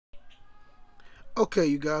Okay,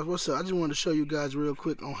 you guys, what's up? I just wanted to show you guys real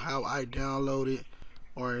quick on how I downloaded,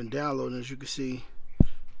 or in downloading, as you can see,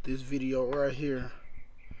 this video right here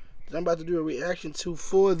that I'm about to do a reaction to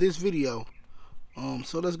for this video.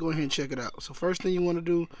 So let's go ahead and check it out. So first thing you want to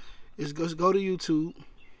do is go to YouTube.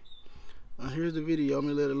 Here's the video. I'm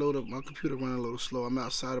gonna let it load up. My computer running a little slow. I'm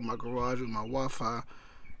outside of my garage with my Wi-Fi.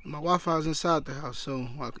 My Wi-Fi is inside the house, so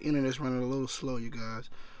my internet's running a little slow, you guys.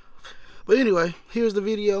 But anyway, here's the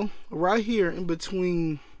video right here in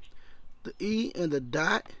between the E and the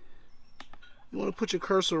dot. You want to put your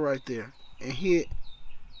cursor right there and hit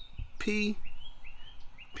P,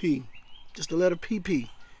 just the letter PP,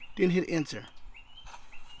 then hit enter.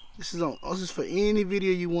 This is for any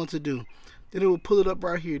video you want to do. Then it will pull it up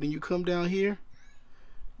right here. Then you come down here,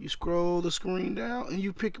 you scroll the screen down, and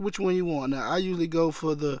you pick which one you want. Now I usually go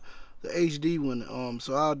for the HD one,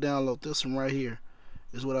 so I'll download this one right here.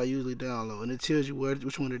 Is what I usually download, and it tells you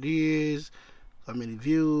which one it is, how many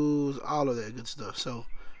views, all of that good stuff. So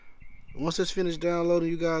once it's finished downloading,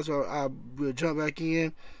 you guys, I will jump back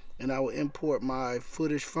in and I will import my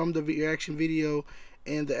footage from the reaction video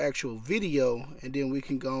and the actual video, and then we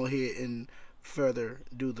can go ahead and further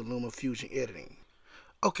do the LUMAFUSION editing.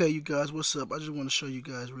 Okay, you guys, what's up? I just want to show you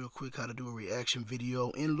guys real quick how to do a reaction video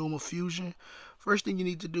in LUMAFUSION. First thing you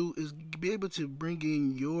need to do is be able to bring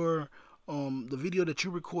in your the video that you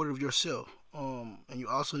recorded of yourself, and you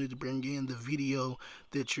also need to bring in the video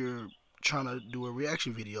that you're trying to do a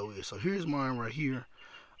reaction video with. So here's mine right here.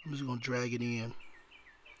 I'm just gonna drag it in.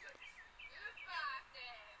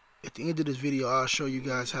 At the end of this video, I'll show you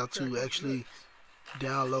guys how to actually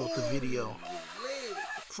download the video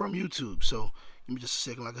from YouTube. So give me just a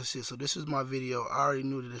second. Like I said, so this is my video. I already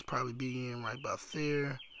knew that it's probably be in right about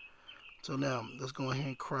there. So now let's go ahead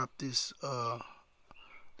and crop this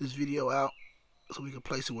this video out so we can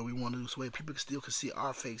place it where we want to do, so that people still can see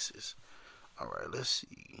our faces. Alright, let's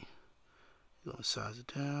see. You're gonna size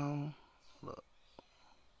it down. Look.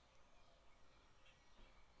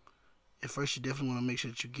 At first you definitely want to make sure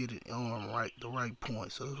that you get it on the right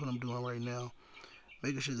point. So that's what I'm doing right now.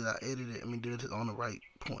 Making sure that I did it on the right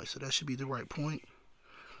point. So that should be the right point.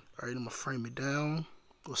 Alright, I'm gonna frame it down,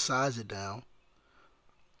 or size it down.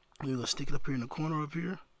 We're gonna stick it up here in the corner up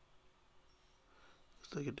here.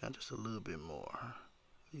 Take it down just a little bit more.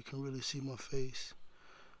 You can really see my face.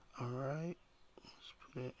 Alright. Let's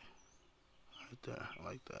put it right there,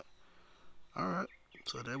 like that. Alright.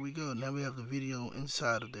 So there we go. Now we have the video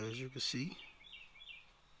inside of there, as you can see.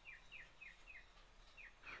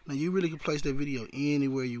 Now you really can place that video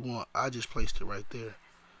anywhere you want. I just placed it right there.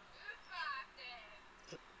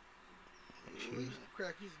 Make sure you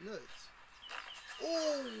crack his nuts.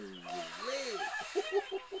 Oh, leg.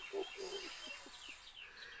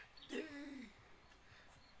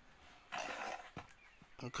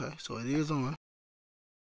 Okay, so it is on.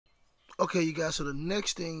 Okay, you guys, so the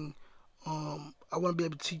next thing, I want to be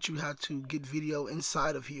able to teach you how to get video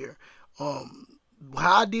inside of here. How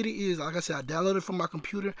I did it is, like I said, I downloaded it from my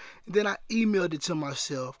computer, and then I emailed it to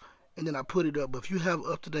myself, and then I put it up. But if you have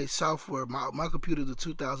up-to-date software, my computer is a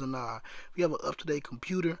 2009. If you have an up-to-date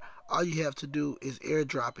computer, all you have to do is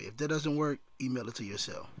airdrop it. If that doesn't work, email it to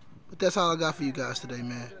yourself. But that's all I got for you guys today,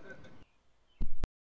 man.